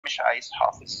مش عايز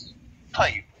حافظ.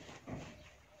 طيب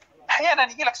احيانا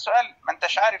يجي لك سؤال ما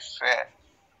انتش عارف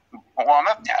هو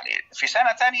مبني عليه. في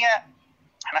سنه ثانيه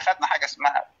احنا خدنا حاجه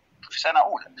اسمها، في سنه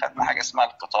اولى خدنا حاجه اسمها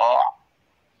القطاع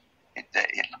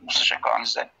الدائري. بص شكله عامل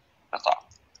ازاي القطاع.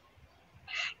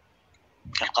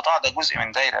 القطاع ده جزء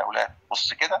من دايره يا اولاد.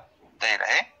 بص كده دايره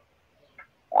اهي،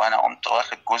 وانا قمت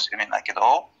واخد جزء منها كده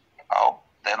اهو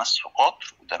ده نصف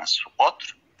قطر وده نصف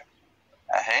قطر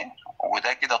اهي،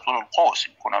 وده كده طول القوس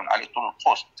اللي كنا بنقول عليه طول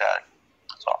القوس بتاع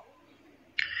القطاع.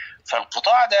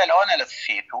 فالقطاع ده لو انا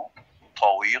لفيته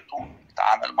طويته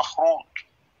اتعمل مخروط.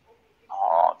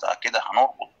 ده كده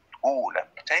هنربط اولى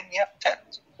بثانيه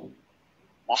بثالثه.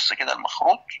 بص كده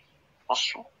المخروط،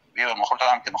 بصوا بيبقى المخروط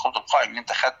طبعا كده المخروط القائم اللي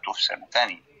انت خدته في سنه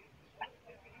ثانيه.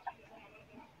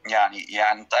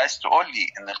 يعني انت عايز تقول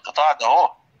لي ان القطاع ده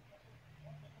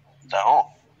اهو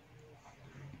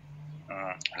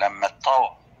لما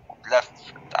اتطوى واتلف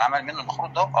اتعمل منه المخروط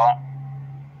ده.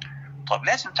 طب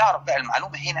لازم تعرف بقى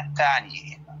المعلومه هنا تعني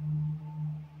ايه.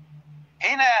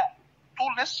 هنا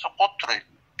طول نصف قطر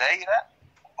الدايره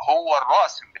هو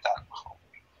الراسم بتاع المخروط.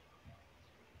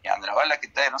 يعني لو قال لك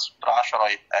الدايره نصف قطر 10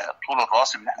 يبقى طول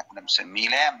الراسم اللي احنا كنا بنسميه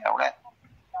لام يا اولاد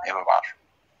هيبقى ب 10.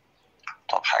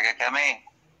 طب حاجه كمان،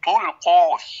 طول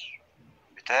القوس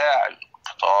بتاع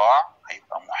القطاع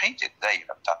هيبقى محيط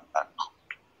الدايره بتاع المخروط.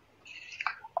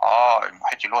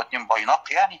 المحيط اللي هو 2 باي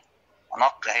نق، يعني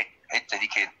نق اهي الحته دي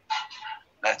كده.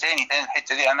 لا تاني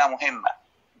الحته دي انها مهمه.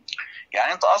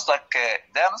 يعني انت قصدك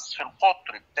ده نصف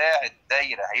القطر بتاع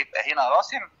الدايره هيبقى هنا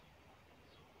راسم،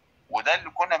 وده اللي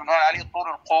كنا بنقول عليه طول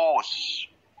القوس.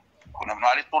 كنا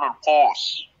بنقول عليه طول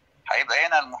القوس هيبقى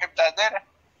هنا المحيط بتاع الدايره.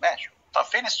 ماشي. طب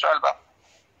فين السؤال بقى؟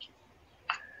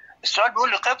 السؤال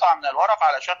بيقول لي قطعه من الورق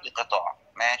على شكل قطاع.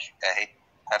 ماشي اهي،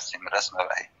 هرسم الرسمه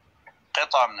بقى اهي.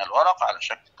 قطعه من الورق على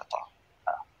شكل قطاع.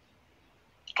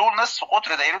 طول نصف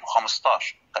قطر دايرته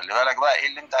 15. خلي بالك بقى ايه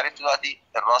اللي انت عرفته دلوقتي،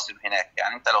 الراسم هناك.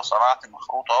 يعني انت لو صنعت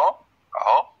المخروط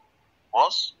اهو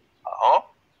بص اهو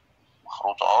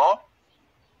مخروط اهو،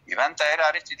 يبقى انت هنا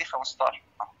عرفت دي 15.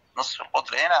 نصف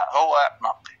القطر هنا هو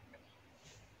نقي،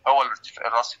 هو الارتفاع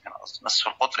الراسم هنا قصدي. نصف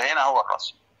القطر هنا هو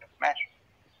الراسم. ماشي.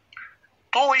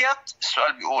 طويت،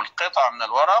 السؤال بيقول قطعه من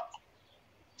الورق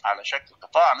على شكل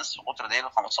قطاع نصف قطر دايرته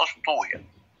 15 طويت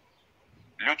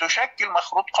لتشكل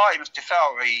مخروط قائم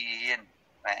ارتفاعه عين.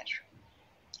 ماشي.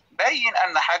 بين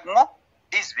ان حجمه،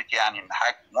 اثبت يعني ان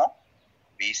حجمه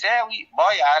بيساوي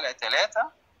باي على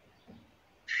 3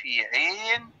 في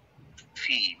عين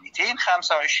في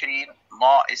 225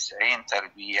 ناقص عين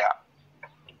تربيع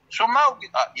ثم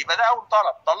اوجد. يبقى ده اول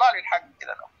طلب، طلع لي الحجم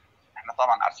كده. لو احنا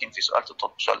طبعا عارفين في سؤال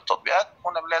التطبيقات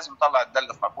كنا لازم نطلع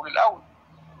الداله في مجهول الاول.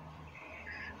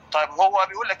 طيب هو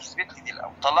بيقول لك اثبت لي دي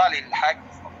الاول، طلع لي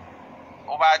الحجم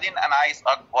وبعدين انا عايز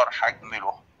اكبر حجم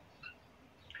له.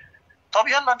 طب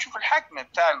يلا نشوف الحجم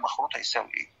بتاع المخروط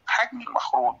هيساوي ايه. حجم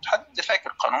المخروط حد فاكر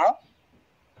قانونه؟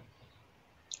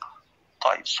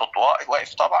 طيب الصوت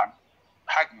واقف طبعا.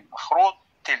 حجم المخروط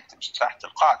تلت مساحة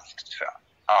القاعدة في الارتفاع.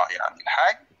 يعني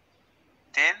الحجم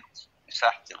تلت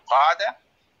مساحة القاعدة،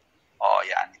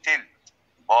 يعني تلت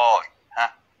باي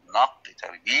نق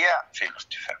تربيع في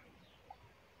الارتفاع.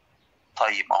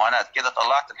 طيب ما هو انا كده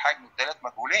طلعت الحجم بثلاث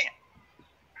مجهولين.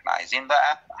 احنا عايزين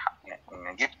بقى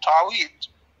نجيب تعويض.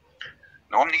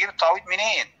 نقوم نجيب التعويض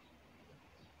منين؟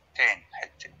 تاني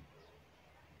الحته،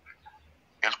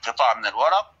 القطاع من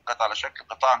الورق قطعه على شكل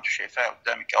قطاع انت شايفاها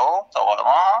قدامك اهو،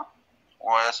 طورناها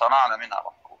وصنعنا منها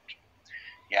مخروط.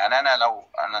 يعني انا لو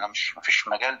انا مش مفيش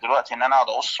مجال دلوقتي ان انا اقعد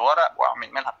اقص ورق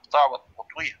واعمل منها قطاع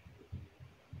واطويها.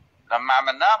 لما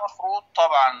عملناها مخروط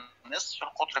طبعا نصف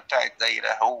القطر بتاع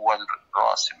الدايره هو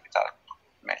الراسم بتاع المخروط.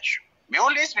 ماشي.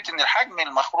 بيقول لي اثبت ان الحجم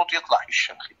المخروط يطلع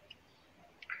بالشكل.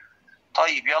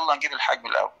 طيب يلا نجيب الحجم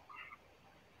الاول.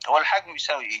 هو الحجم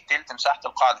بيساوي ايه؟ تلت مساحه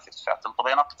القاعده في ارتفاع، تلت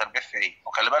باي نق تربيع في عين.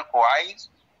 وخلي بالك هو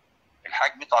عايز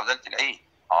الحجم يطلع بداله العين.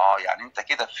 يعني انت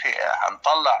كده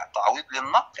هنطلع تعويض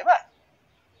للنق بقى.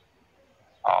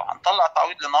 هنطلع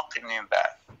تعويض للنق منين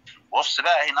بقى؟ بص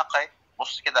بقى اهي نق اهي،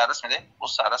 بص كده على الرسم ده،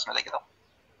 بص على الرسم ده كده.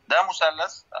 ده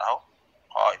مثلث اهو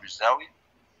قائم الزاويه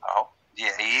اهو، دي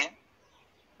عين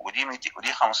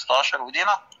ودي 15 ودي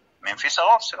نق من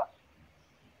فيثاغورس بقى.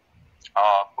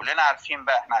 كلنا عارفين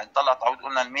بقى احنا هنطلع تعويض،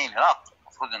 قلنا الميل نق،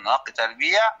 المفروض ان نق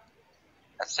تربيع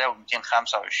هتساوي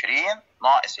 225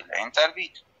 ناقص العين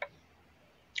تربيع،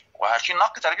 وهشيل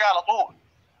نق تربيع على طول.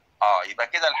 يبقى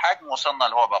كده الحجم وصلنا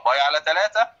اللي هو بقى باي على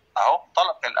 3 اهو.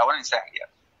 طلب كان الاولاني سهل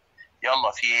يعني.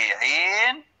 يلا في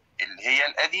عين اللي هي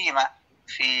القديمه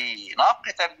في نق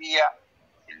تربيع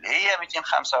اللي هي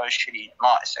 225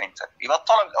 ناقص عين تربيع، يبقى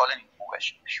الطلب الاولاني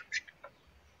مباشر مش مشكله.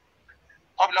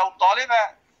 طب لو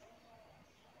الطالبه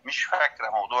مش فاكره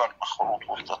موضوع المخروط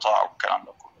والقطاع والكلام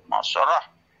ده كله، ما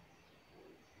الصراحه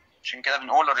عشان كده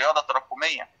بنقول الرياضه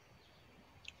تراكميه.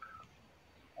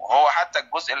 وهو حتى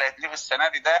الجزء اللي هيتلغي السنه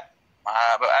دي ده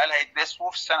قال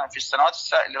هيدرسوه في السنوات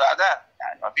اللي بعدها،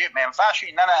 يعني ما ينفعش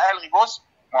ان انا الغي جزء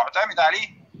معتمد عليه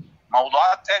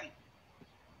موضوعات تانية،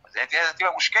 زي دي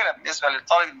هتبقى مشكله بالنسبه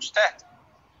للطالب المجتهد.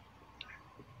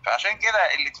 فعشان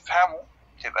كده اللي تفهمه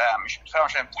تبقى مش بتفهمه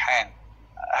عشان امتحان،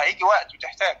 هيجي وقت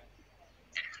وتحتاج.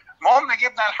 المهم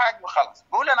جبنا الحجم خلاص،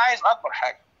 بيقول انا عايز اكبر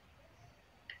حاجه.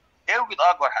 اوجد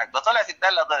اكبر حاجه، ده طلعت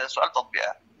الداله ده سؤال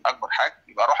تطبيقات. اكبر حاجه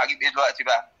يبقى اروح اجيب ايه دلوقتي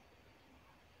بقى؟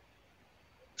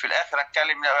 في الاخر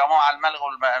اتكلم يا ماما على الملغي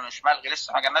مش ملغي،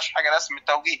 لسه ما جالناش حاجه رسم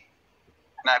التوجيه،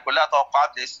 احنا كلها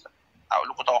توقعات لسه. هقول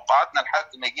لكم توقعاتنا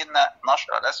لحد ما يجي لنا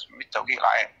نشره رسم من التوجيه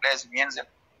العام. لازم ينزل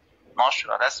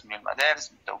نشره رسم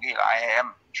للمدارس من التوجيه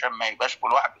العام عشان ما يبقاش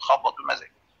كل واحد بيخبط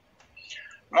بمزاجه.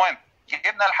 المهم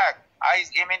جبنا الحاجه،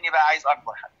 عايز ايه مني بقى؟ عايز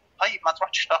اكبر حاجه. طيب ما تروح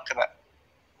تشتق بقى.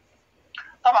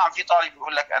 طبعا في طالب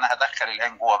يقول لك انا هدخل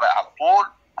العين جوه بقى على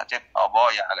طول، هتبقى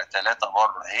باي على 3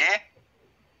 بره اهي،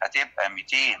 هتبقى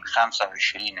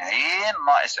 225 عين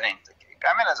ناقص عين تكعيب.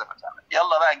 اعملها زي ما تعمل.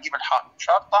 يلا بقى نجيب الحق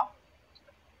شرطه.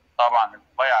 طبعا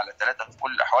الباي على 3 في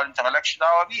كل الاحوال انت مالكش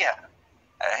دعوه بيها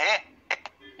اهي.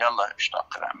 يلا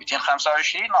اشتق بقى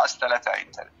 225 ناقص 3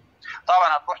 عين 3.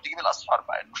 طبعا هتروح تجيب الاصفار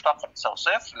بقى. المشتقه بتساوي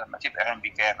صفر لما تبقى عين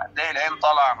بكام؟ هتلاقي العين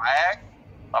طالعه معاك.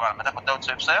 طبعا لما تاخد ده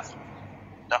وتساوي صفر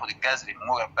تاخد الجذر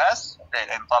الموجب بس، هتلاقي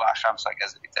العين طالعه 5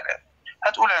 جذر 3.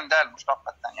 هتقول عندها المشتقه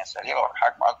الثانيه سالبه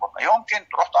والحجم اكبر ما يمكن،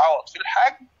 تروح تعوض في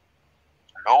الحجم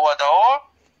اللي هو ده اهو،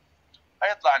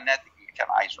 هيطلع الناتج اللي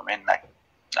كان عايزه منك،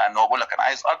 لانه هو بيقول لك انا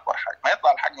عايز اكبر حجم.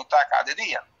 هيطلع الحجم بتاعك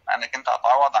عدديا لانك انت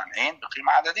هتعوض عن عين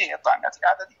بقيمه عدديه، يطلع الناتج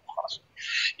عددي وخلاص.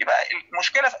 يبقى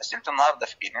المشكله في اسئله النهارده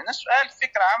في ايه؟ ان السؤال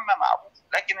فكره عامه معروفه،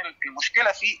 لكن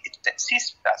المشكله في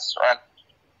التاسيس بتاع السؤال.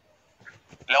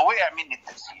 لو وقع مني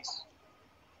التاسيس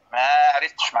ما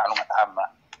عرفتش معلومات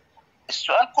عامه،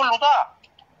 السؤال كله ضاع.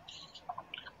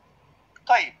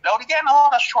 طيب لو رجعنا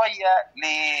ورا شويه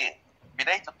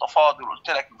لبدايه التفاضل، قلت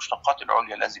لك المشتقات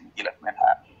العليا لازم يجي لك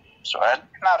منها سؤال.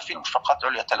 احنا عارفين المشتقات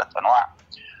العليا 3 انواع.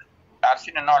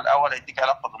 عارفين النوع الاول هيديك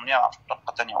علاقه ضمنيه مع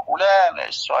مشتقه ثانيه اولى.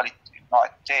 السؤال النوع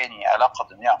الثاني علاقه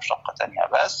ضمنيه مع مشتقه ثانيه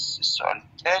بس. السؤال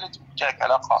الثالث قلت لك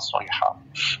علاقه صريحه.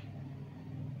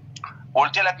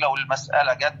 وقلت لك لو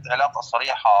المساله جت علاقه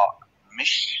صريحه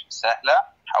مش سهله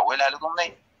حولها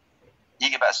لضمنيه.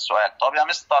 يجي بقى السؤال، طب يا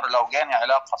مستر لو جاني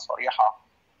علاقه صريحه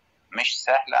مش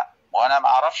سهله وانا ما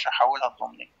اعرفش احولها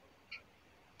لضمنيه،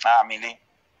 اعمل ايه؟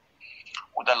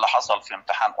 وده اللي حصل في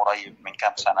امتحان قريب من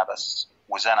كام سنه بس،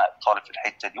 وزنق الطالب في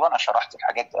الحته دي، وانا شرحت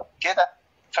الحاجات دي كده.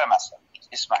 فمثلا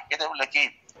اسمع كده يقول لك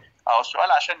ايه اهو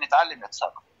السؤال عشان نتعلم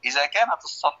نتصرف. اذا كانت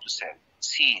الصاد تساوي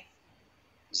س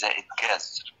زائد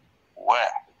جذر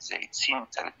 1 زائد س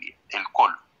تربيع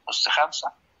الكل أس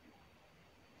 5،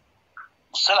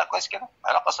 بص لها كويس كده،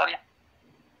 علاقه صريحه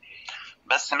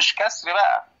بس مش كسر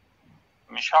بقى،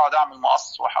 مش هقعد اعمل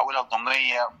مقص واحولها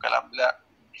لضمنيه والكلام لا،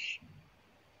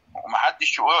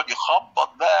 ومحدش يقعد يخبط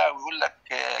بقى ويقول لك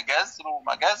جذر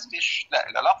وما جذرش، لا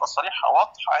العلاقه صريحه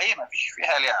واضحه اهي ما فيش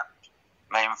فيها لعب،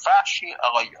 ما ينفعش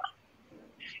اغير.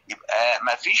 يبقى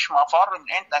ما فيش مفر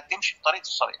من انك تمشي في طريقه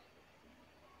الصريحه.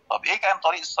 طب ايه كان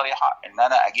طريق الصريحه؟ ان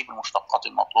انا اجيب المشتقات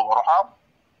المطلوبه واروح اعمل.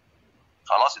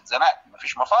 خلاص اتزنقت ما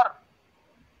فيش مفر.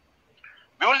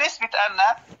 بيقول لي اثبت ان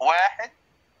 1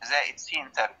 زائد س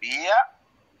تربيع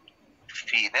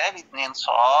في د 2 ص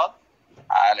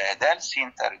على د س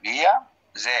تربيع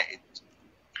زائد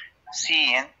س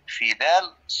في د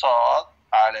ص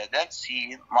على د س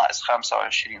ناقص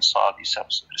 25 ص يساوي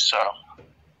صفر. السؤال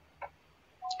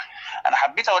انا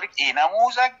حبيت اوريك ايه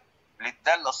نموذج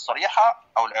للداله الصريحه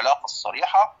او العلاقه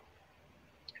الصريحه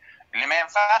اللي ما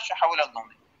ينفعش احولها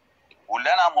لضمنيه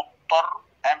واللي انا مضطر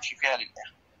امشي فيها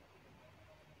للاخر.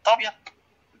 طب يلا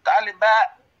نتعلم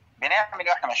بقى بنعمل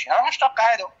ايه واحنا ماشيين. هروح اشتق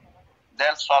عادي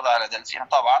د ص على د س.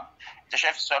 طبعا انت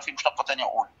شايف السؤال فيه مشتقه ثانيه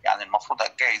واولى، يعني المفروض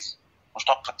هتجهز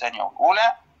مشتقه ثانيه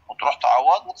واولى وتروح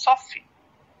تعوض وتصفي.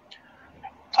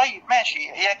 طيب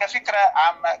ماشي، هي كفكره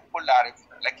عامه كل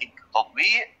عارفها، لكن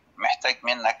كتطبيق محتاج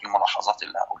منك الملاحظات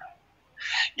اللي هقولها.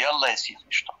 يلا يا سيدي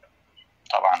نشتغل.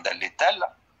 طبعا ده اللي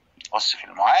الداله بص في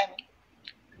المعامل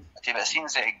هتبقى س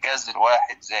زائد جذر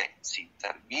 1 زائد س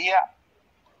تربيع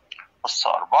أس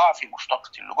 4 في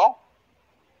مشتقة اللي جوه.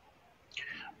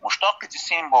 مشتقة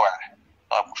السين بواحد.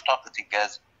 طب مشتقة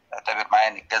الجذر اعتبر معايا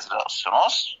ان الجذر ده أس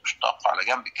نص، مشتقة على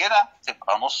جنب كده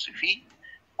تبقى نص في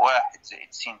 1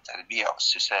 زائد س تربيع أس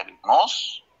سالب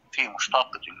نص في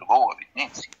مشتقة اللي جوه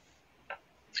ب2 س.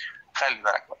 خلي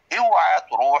بالك بقى اوعى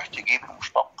تروح تجيب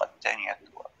المشتقة الثانية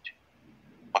دلوقتي،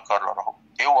 بكرر اهو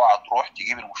اوعى تروح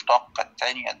تجيب المشتقة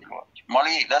الثانية دلوقتي. امال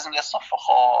ايه؟ لازم يصفى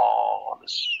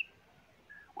خالص.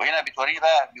 وهنا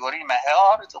بيوريني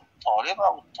مهارة الطالبة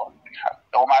والطالب الحل.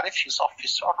 لو ما عرفش يصفي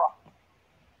السرعة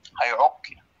هيعك.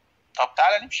 طب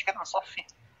تعالى نمشي كده نصفي.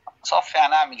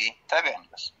 هنعمل ايه؟ تابعني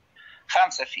بس.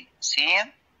 5 في س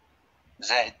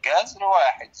زائد جذر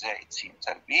 1 زائد س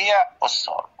تربيع أس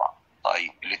 4.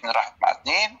 طيب الاثنين راحت مع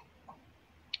 2.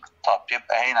 طب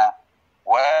تبقى هنا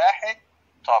 1.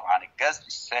 طبعا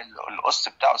الجذر الأس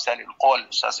بتاعه سالب، القوة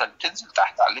الأساسية اللي بتنزل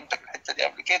تحت، علمتك الحتة دي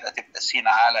قبل كده، تبقى س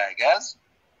على جذر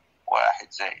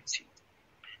 1 زائد س.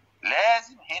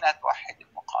 لازم هنا توحد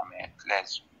المقامات،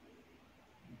 لازم.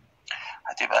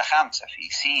 هتبقى 5 في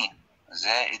س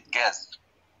زائد جذر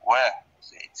 1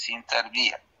 زائد س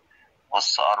تربيع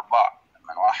أس 4.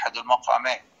 لما نوحد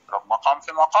المقامات نضرب مقام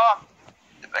في مقام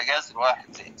تبقى جذر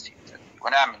 1 زائد س تربيع،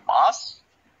 ونعمل مقص.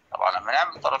 طبعا لما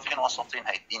نعمل طرفين وسطين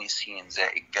هيديني س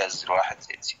زائد جذر 1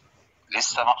 زائد س.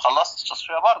 لسه ما خلصتش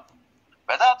تصفية برضه.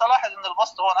 بدأت ألاحظ إن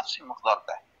البسط هو نفس المقدار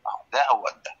ده. ده هو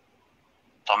ده.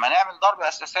 طب ما نعمل ضرب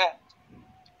أساسات.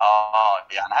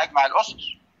 يعني هجمع الأسس.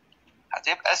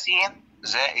 هتبقى س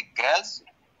زائد جذر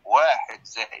 1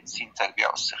 زائد س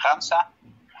تربيع أس 5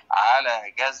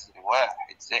 على جذر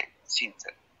 1 زائد س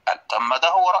تربيع. طب ما ده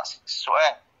هو رأس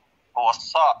السؤال، هو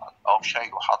الصاد، أو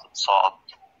شايله حاطط صاد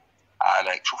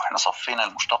على. شوف احنا صفينا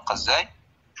المشتقة ازاي،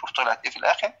 شوف طلعت ايه في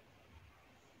الآخر.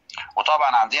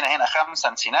 وطبعا عندنا هنا 5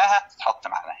 نسيناها تتحط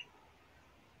معانا.